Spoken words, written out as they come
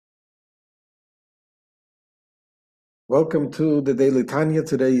Welcome to the Daily Tanya.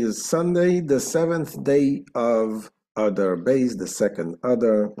 Today is Sunday, the 7th day of Adar Bays, the second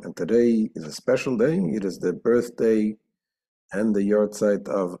Adar, and today is a special day. It is the birthday and the yahrzeit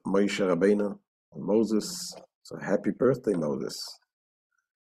of Moshe Rabbeinu, Moses. So happy birthday, Moses.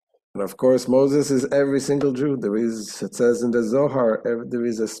 And of course, Moses is every single Jew. It says in the Zohar, there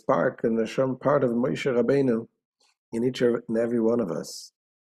is a spark and some part of Moshe Rabbeinu in each and every one of us.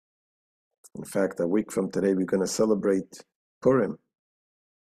 In fact, a week from today, we're going to celebrate Purim.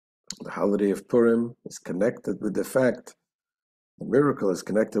 The holiday of Purim is connected with the miracle is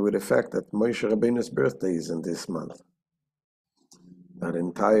connected with the fact that Moshe Rabbeinu's birthday is in this month. That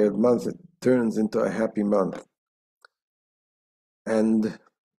entire month, it turns into a happy month. And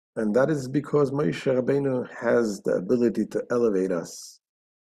that is because Moshe Rabbeinu has the ability to elevate us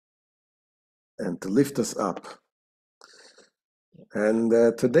and to lift us up. And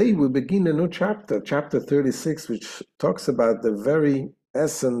today we begin a new chapter, chapter 36, which talks about the very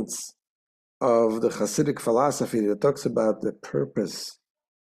essence of the Hasidic philosophy. It talks about the purpose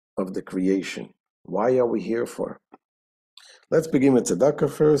of the creation. Why are we here for? Let's begin with tzedakah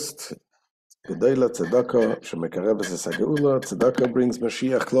first. Gedela tzedakah, shemekareves es hageula. Tzedakah brings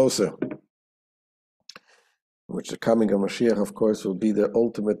Mashiach closer, which the coming of Mashiach, of course, will be the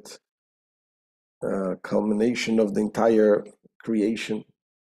ultimate culmination of the entire creation.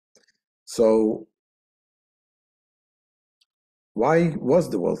 So, why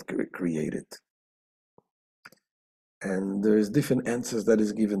was the world created? And there's different answers that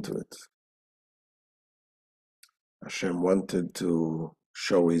is given to it. Hashem wanted to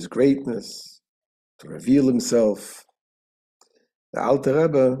show his greatness, to reveal himself. The Alter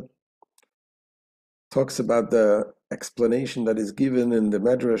Rebbe talks about the explanation that is given in the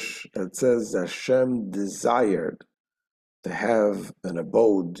Medrash that says Hashem desired to have an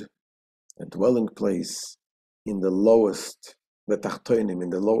abode, a dwelling place in the lowest, the Tachtonim,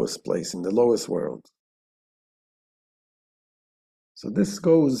 in the lowest place, in the lowest world. So this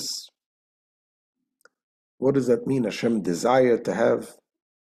goes, what does that mean? Hashem desired to have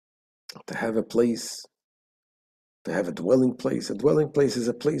a place, to have a dwelling place. A dwelling place is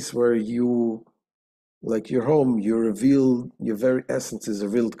a place where you, like your home, you reveal, your very essence is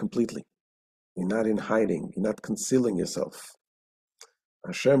revealed completely. You're not in hiding. You're not concealing yourself.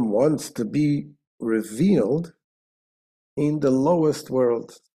 Hashem wants to be revealed in the lowest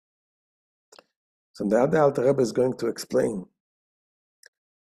world. So the Alter Rebbe is going to explain.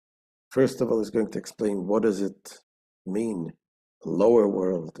 First of all, he's going to explain what does it mean, lower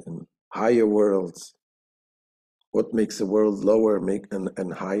world and higher worlds. What makes a world lower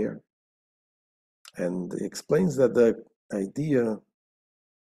and higher? And he explains that the idea,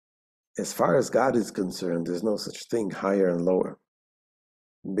 as far as God is concerned, there's no such thing higher and lower,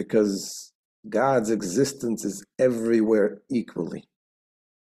 because God's existence is everywhere equally.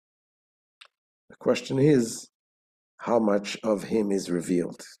 The question is, how much of him is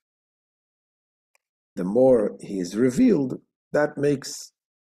revealed? The more he is revealed, that makes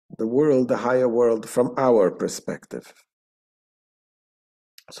the world the higher world from our perspective.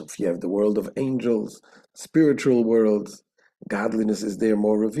 So if you have the world of angels, spiritual worlds, godliness is there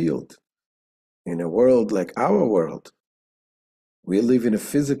more revealed. In a world like our world, we live in a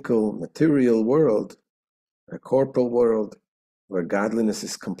physical, material world, a corporal world, where godliness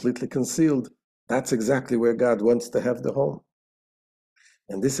is completely concealed. That's exactly where God wants to have the home.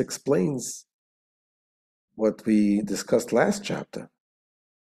 And this explains what we discussed last chapter.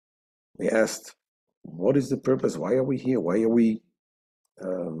 We asked, what is the purpose? Why are we here? Why are we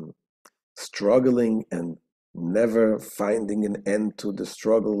struggling and never finding an end to the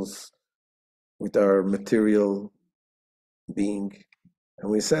struggles with our material being?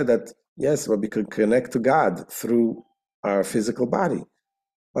 And we said that, yes, well, we can connect to God through our physical body,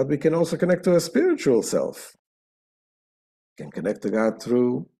 but we can also connect to a spiritual self. We can connect to God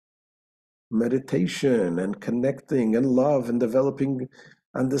through meditation and connecting and love and developing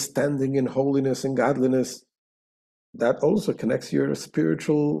understanding and holiness and godliness. That also connects your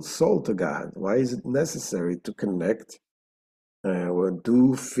spiritual soul to God. Why is it necessary to connect or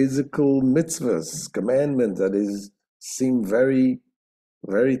do physical mitzvahs, commandments that seem very,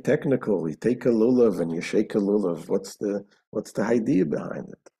 very technical? You take a lulav and you shake a lulav. What's the idea behind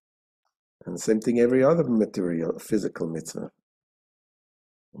it? And same thing every other material, physical mitzvah.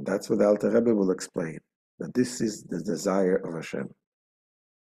 And that's what the Alter Rebbe will explain, that this is the desire of Hashem.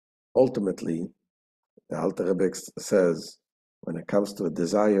 Ultimately, the Alter Rebbe says, when it comes to a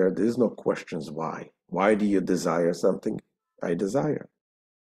desire, there is no questions why. Why do you desire something? I desire.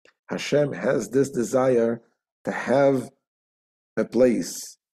 Hashem has this desire to have a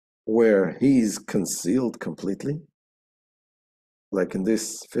place where he is concealed completely, like in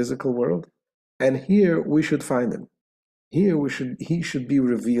this physical world, and here we should find him. Here he should be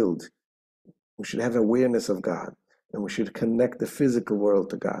revealed. We should have awareness of God, and we should connect the physical world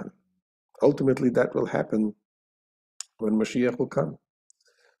to God. Ultimately, that will happen when Mashiach will come.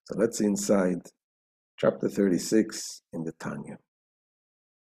 So let's see inside chapter 36 in the Tanya.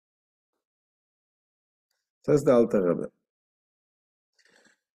 Says the Alter Rebbe,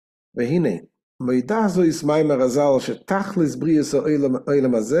 והנה, מידע זו ישמעאל הז"ל שתכלס בריאת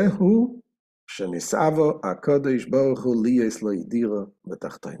העולם הזה הוא שנישאו הקדוש ברוך הוא ליאס לו ידירה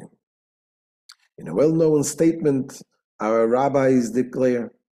בתחתונים. In a well-known statement, our rabbis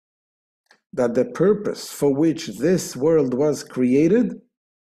declare that the purpose for which this world was created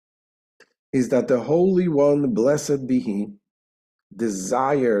is that the Holy One, blessed be He,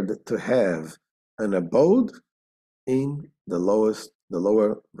 desired to have an abode in the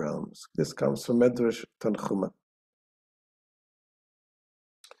lower realms. This comes from Medrash Tanchuma.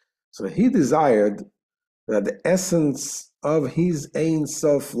 So he desired that the essence of his Ein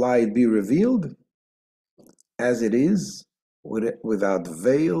Sof light be revealed as it is, without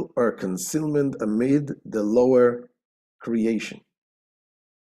veil or concealment amid the lower creation.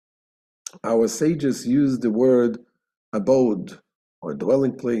 Our sages use the word abode or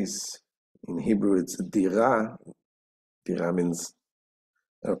dwelling place. In Hebrew, it's dira. Dira means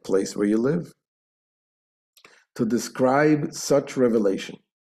a place where you live, to describe such revelation.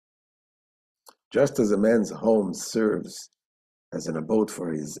 Just as a man's home serves as an abode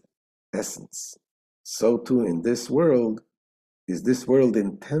for his essence, so too in this world is this world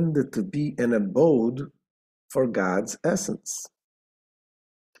intended to be an abode for God's essence.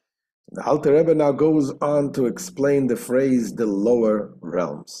 The Alter Rebbe now goes on to explain the phrase the lower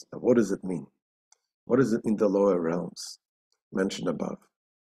realms. What does it mean? What is it in the lower realms mentioned above?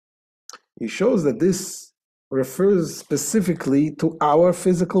 He shows that this refers specifically to our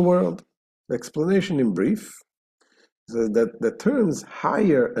physical world. The explanation in brief is that the terms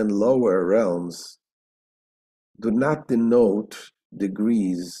higher and lower realms do not denote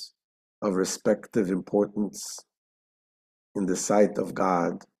degrees of respective importance in the sight of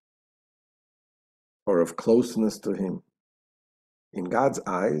God or of closeness to Him. In God's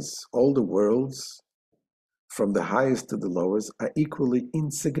eyes, all the worlds, from the highest to the lowest, are equally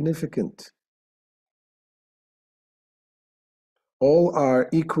insignificant. All are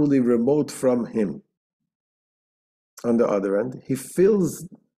equally remote from Him. On the other hand, He fills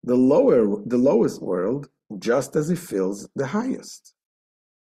the lowest world just as He fills the highest.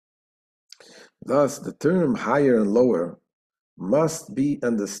 Thus, the term higher and lower must be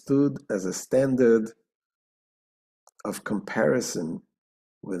understood as a standard of comparison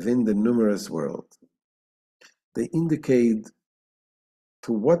within the numerous world. They indicate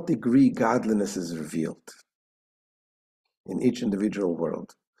to what degree godliness is revealed in each individual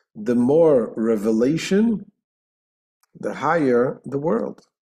world. The more revelation, the higher the world.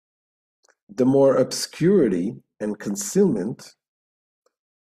 The more obscurity and concealment,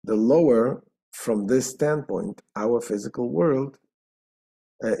 the lower, from this standpoint, our physical world.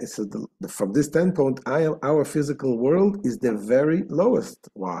 From this standpoint, our physical world is the very lowest.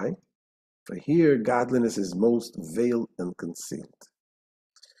 Why? For here, godliness is most veiled and concealed.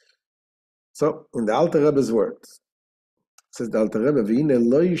 So, in the Alter Rebbe's words, says the Alter Rebbe, "V'ine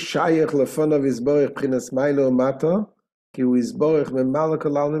lo yishayach lefonav yizborech b'chinas maylo mata, ki hu yizborech memala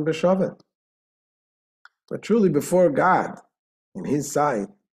kol almin b'shaveh." But truly, before God, in His sight,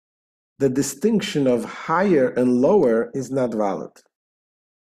 the distinction of higher and lower is not valid.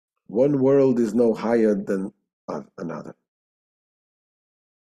 One world is no higher than another.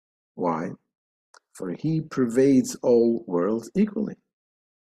 Why? For He pervades all worlds equally.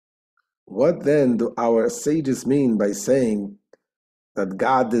 What then do our sages mean by saying that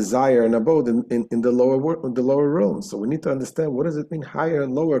God desires an abode in the lower realm? So we need to understand, what does it mean higher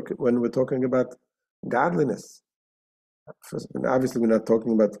and lower when we're talking about godliness? First, obviously, we're not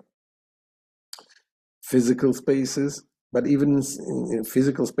talking about physical spaces, but even in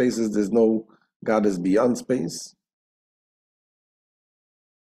physical spaces, there's no God is beyond space.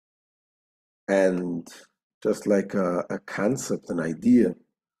 And just like a concept, an idea,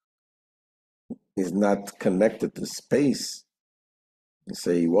 is not connected to space. You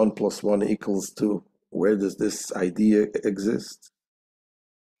say 1 + 1 = 2. Where does this idea exist?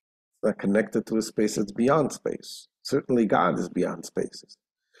 It's not connected to a space that's beyond space. Certainly God is beyond spaces.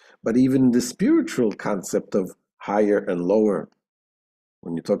 But even the spiritual concept of higher and lower,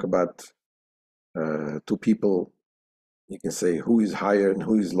 when you talk about two people, you can say who is higher and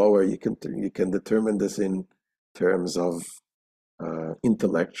who is lower. You can determine this in terms of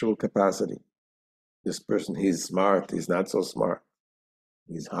intellectual capacity. This person, he's smart, he's not so smart.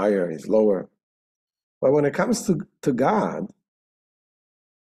 He's higher, he's lower. But when it comes to God,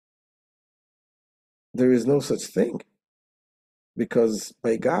 there is no such thing. Because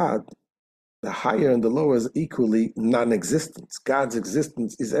by God, the higher and the lower is equally non-existent. God's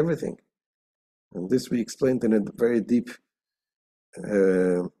existence is everything. And this we explained in a very deep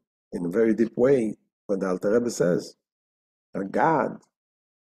way when the Alter Rebbe says that God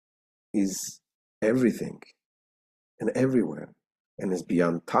is everything and everywhere, and is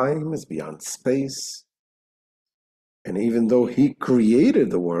beyond time, is beyond space. And even though he created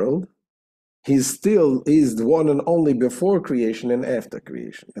the world, he still is the one and only before creation and after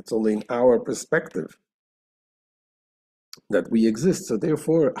creation. It's only in our perspective that we exist. So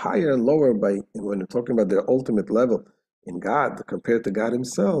therefore, higher and lower, when we're talking about the ultimate level in God compared to God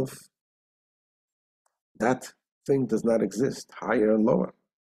himself, that thing does not exist, higher and lower.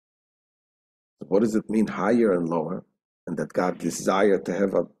 So what does it mean, higher and lower? And that God desired to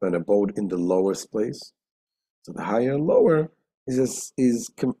have an abode in the lowest place? So the higher and lower is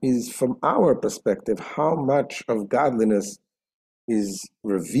from our perspective, how much of godliness is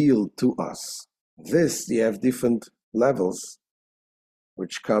revealed to us. This, you have different levels,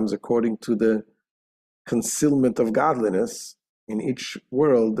 which comes according to the concealment of godliness. In each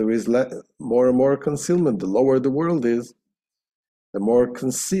world, there is more and more concealment. The lower the world is, the more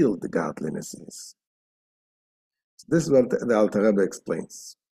concealed the godliness is. So this is what the Alter Rebbe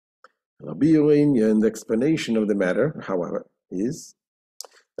explains. Rabbi Shlomo, the explanation of the matter, however, is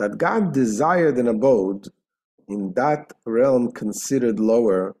that God desired an abode in that realm considered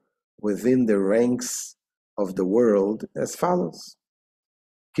lower within the ranks of the world as follows.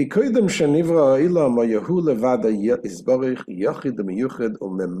 Before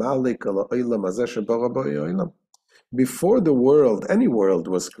the world, any world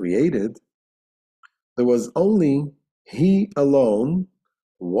was created, there was only he alone,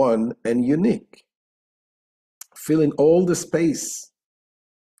 one and unique, filling all the space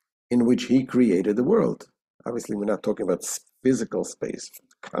in which he created the world. Obviously, we're not talking about physical space,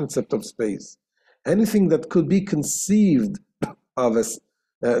 the concept of space. Anything that could be conceived of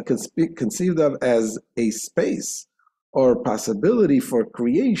as a space or possibility for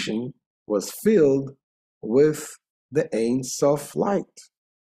creation was filled with the Ein Sof light.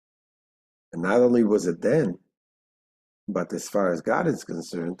 And not only was it then, but as far as God is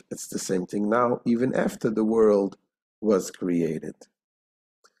concerned, it's the same thing now, even after the world was created.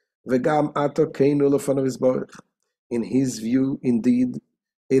 In his view, indeed,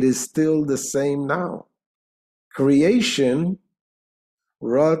 it is still the same now. Creation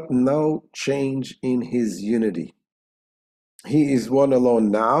wrought no change in his unity. He is one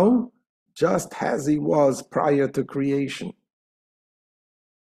alone now, just as he was prior to creation.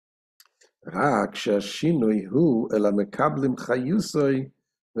 The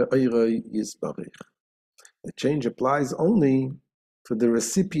change applies only to the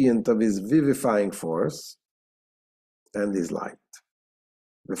recipient of his vivifying force and his light.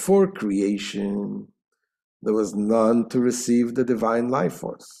 Before creation, there was none to receive the divine life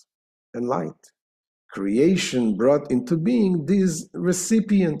force and light. Creation brought into being these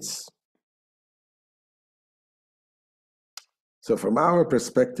recipients. So from our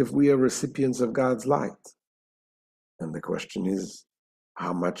perspective, we are recipients of God's light. And the question is,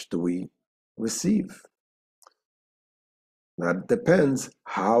 how much do we receive? That depends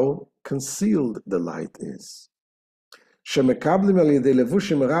how concealed the light is. So the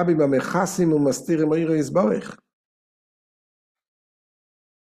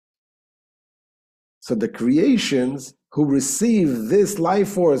creations who receive this life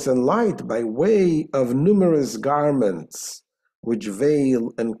force and light by way of numerous garments which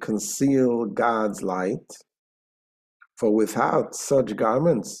veil and conceal God's light, for without such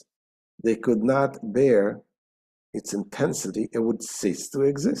garments, they could not bear its intensity, it would cease to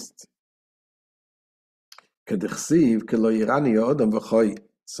exist. So it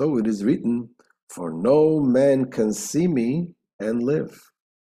is written, for no man can see me and live.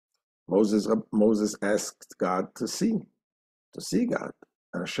 Moses asked God to see God.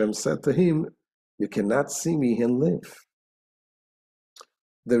 And Hashem said to him, you cannot see me and live.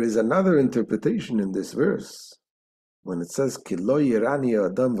 There is another interpretation in this verse when it says, Ki lo yirani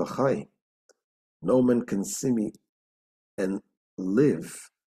adam v'chai, no man can see me and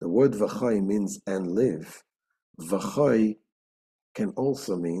live. The word v'chai means and live. V'chai can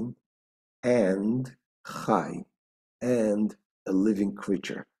also mean and chai, and a living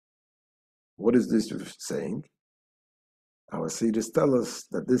creature. What is this saying? Our sages tell us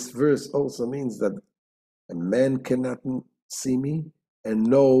that this verse also means that a man cannot see me, and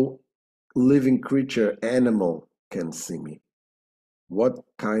no living creature, animal, can see me. What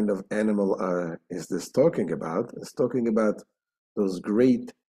kind of animal is this talking about? It's talking about those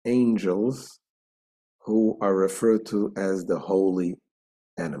great angels who are referred to as the holy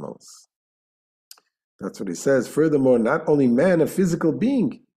animals. That's what he says. Furthermore, not only man, a physical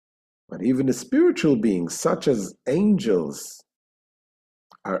being, but even a spiritual being, such as angels,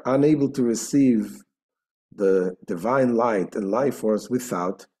 are unable to receive the divine light and life force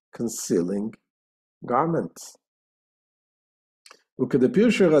without concealing garments.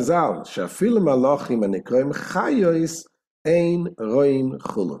 וכדפירשו רז"ל, שאפילו מלאכים הנקראים חיות אין רואים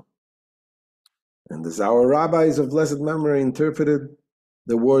חולו. And as our rabbis of blessed memory interpreted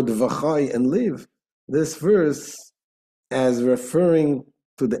the word v'chai and live, this verse as referring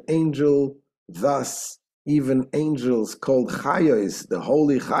to the angel, thus even angels called chayos, the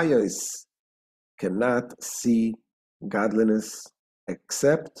holy chayos, cannot see godliness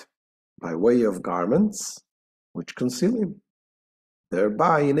except by way of garments which conceal him,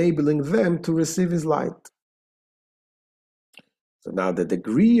 thereby enabling them to receive his light. So now the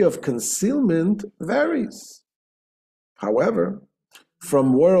degree of concealment varies, however,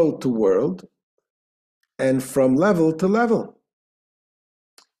 from world to world and from level to level.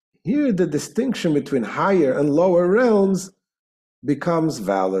 Here the distinction between higher and lower realms becomes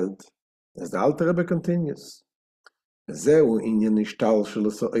valid, as the Alter Rebbe continues. This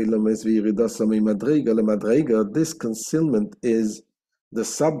concealment is the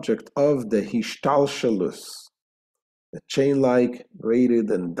subject of the hishtalshelus, the chain-like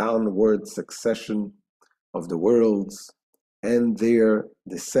graded and downward succession of the worlds and their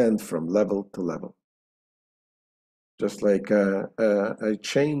descent from level to level. Just like a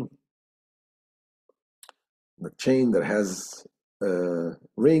chain, the chain that has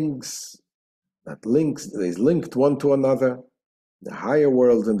rings that is linked one to another, the higher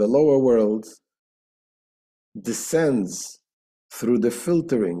worlds and the lower worlds, descends through the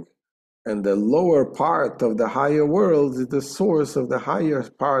filtering, and the lower part of the higher worlds is the source of the higher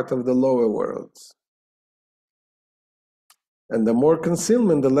part of the lower worlds. And the more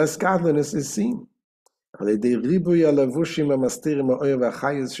concealment, the less godliness is seen. Through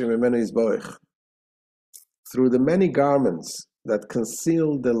the many garments that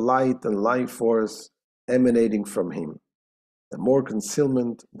conceal the light and life force emanating from him, the more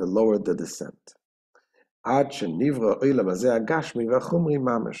concealment, the lower the descent.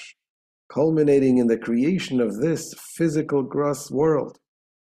 Culminating in the creation of this physical gross world.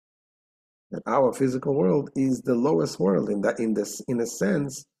 That our physical world is the lowest world. In a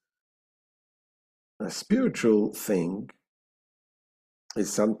sense, a spiritual thing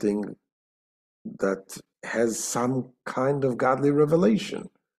is something that has some kind of godly revelation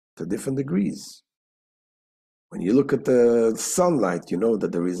to different degrees. When you look at the sunlight, you know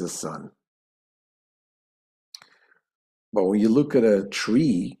that there is a sun. But when you look at a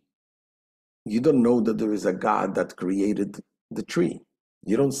tree, you don't know that there is a God that created the tree.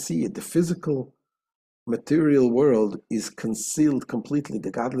 You don't see it. The physical material world is concealed completely. The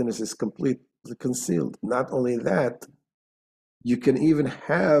godliness is completely concealed. Not only that, you can even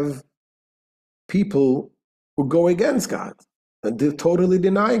have people who go against God and they totally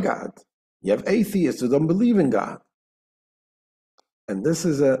deny God. You have atheists who don't believe in God. And this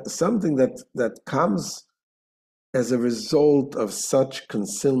is something that comes as a result of such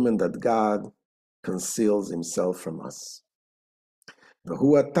concealment that God conceals himself from us.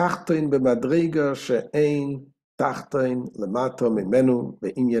 והוא התחתון במדרגה שאין תחתון למטה ממנו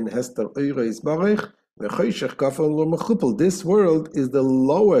בעניין הסתר אורו יסברך וחושך כפל לא מחופל. This world is the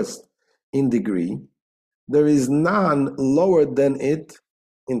lowest in degree. There is none lower than it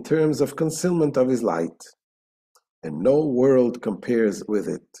in terms of concealment of his light, and no world compares with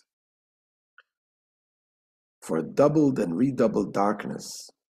it. For doubled and redoubled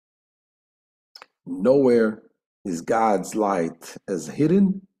darkness, nowhere is God's light as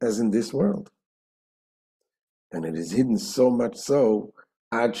hidden as in this world. And it is hidden so much so,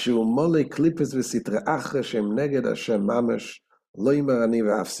 so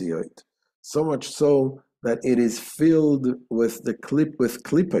much so that it is filled with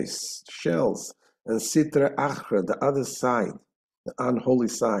klippos, shells, and sitra achra, the other side, the unholy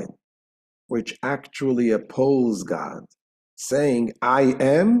side, which actually oppose God, saying, I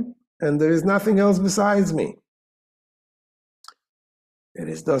am, and there is nothing else besides me. It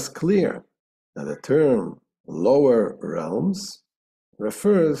is thus clear that the term lower realms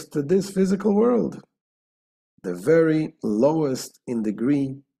refers to this physical world, the very lowest in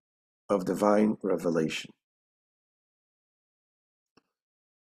degree of divine revelation.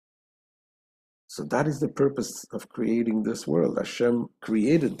 So that is the purpose of creating this world. Hashem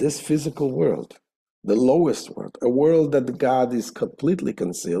created this physical world the lowest world, a world that God is completely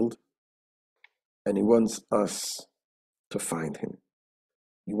concealed, and He wants us to find Him.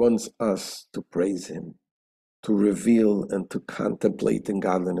 He wants us to praise Him, to reveal and to contemplate in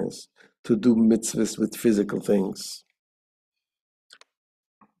godliness, to do mitzvahs with physical things.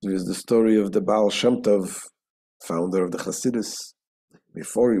 There is the story of the Baal Shem Tov, founder of the Hasidus.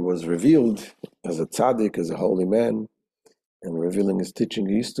 Before he was revealed as a tzaddik, as a holy man, and revealing his teaching,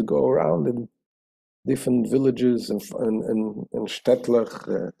 he used to go around in different villages and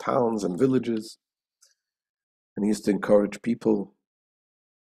shtetler, towns and villages, and he used to encourage people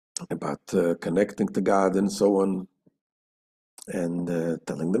about connecting to God and so on, and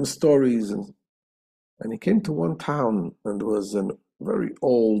telling them stories. And he came to one town, and there was a very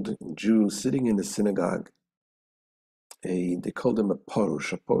old Jew sitting in the synagogue. They called him a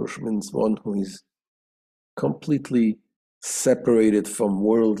Porush. A Porush means one who is completely separated from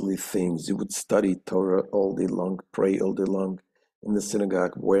worldly things. He would study Torah all day long, pray all day long in the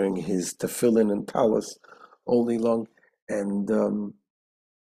synagogue, wearing his tefillin and talis all day long, and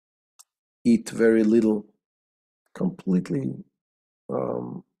eat very little. Completely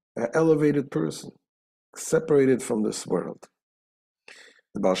an elevated person, separated from this world.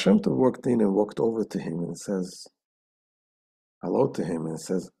 The Baal Shem Tov walked in and walked over to him and says hello to him and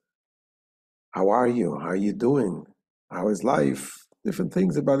says, "How are you? How are you doing? How is life?" Different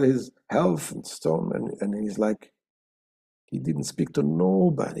things about his health and so on. And he's like, he didn't speak to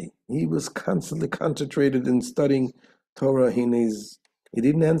nobody. He was constantly concentrated in studying Torah. He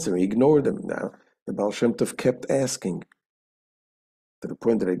didn't answer. He ignored him. Now the Baal Shem Tov kept asking, to the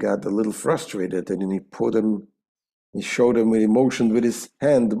point that he got a little frustrated, and then he showed him with emotion with his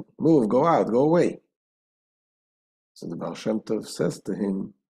hand, "Move, go out, go away." So the Baal Shem Tov says to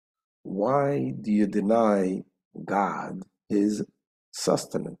him, "Why do you deny God His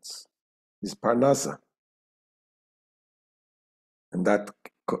sustenance, His parnasa?" And that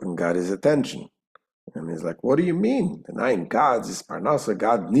got his attention. And he's like, "What do you mean? Denying God His parnasa?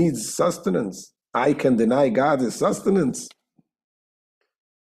 God needs sustenance. I can deny God His sustenance?"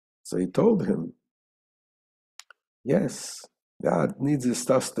 So he told him, yes, God needs His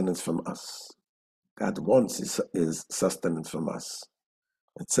sustenance from us. God wants His sustenance from us.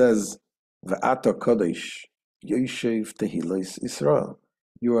 It says, "Ve'ata kodesh yoshev tehilos Israel."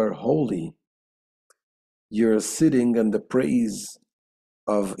 You are holy. You are sitting on the praise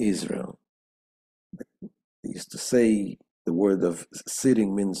of Israel. They used to say the word of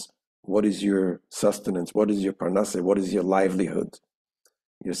sitting means, what is your sustenance? What is your parnasa? What is your livelihood?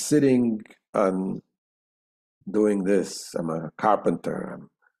 You're sitting on doing this. I'm a carpenter. I'm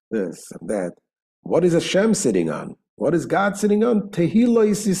this and that. What is Hashem sitting on? What is God sitting on?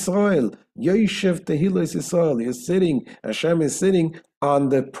 Tehilos Israel. Yoshev Tehilos Israel. You're sitting, Hashem is sitting on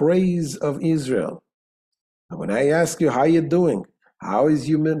the praise of Israel. And when I ask you, how you doing? How is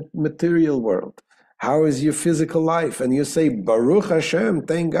your material world? How is your physical life? And you say, Baruch Hashem,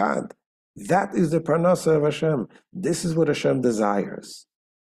 thank God. That is the parnasa of Hashem. This is what Hashem desires.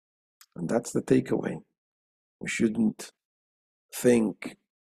 And that's the takeaway. We shouldn't think,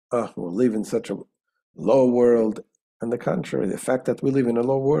 oh, we live in such a low world. On the contrary, the fact that we live in a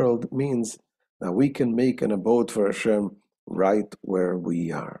low world means that we can make an abode for Hashem right where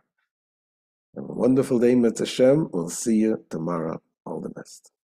we are. Have a wonderful day, Mitzvah Hashem. We'll see you tomorrow. All the best.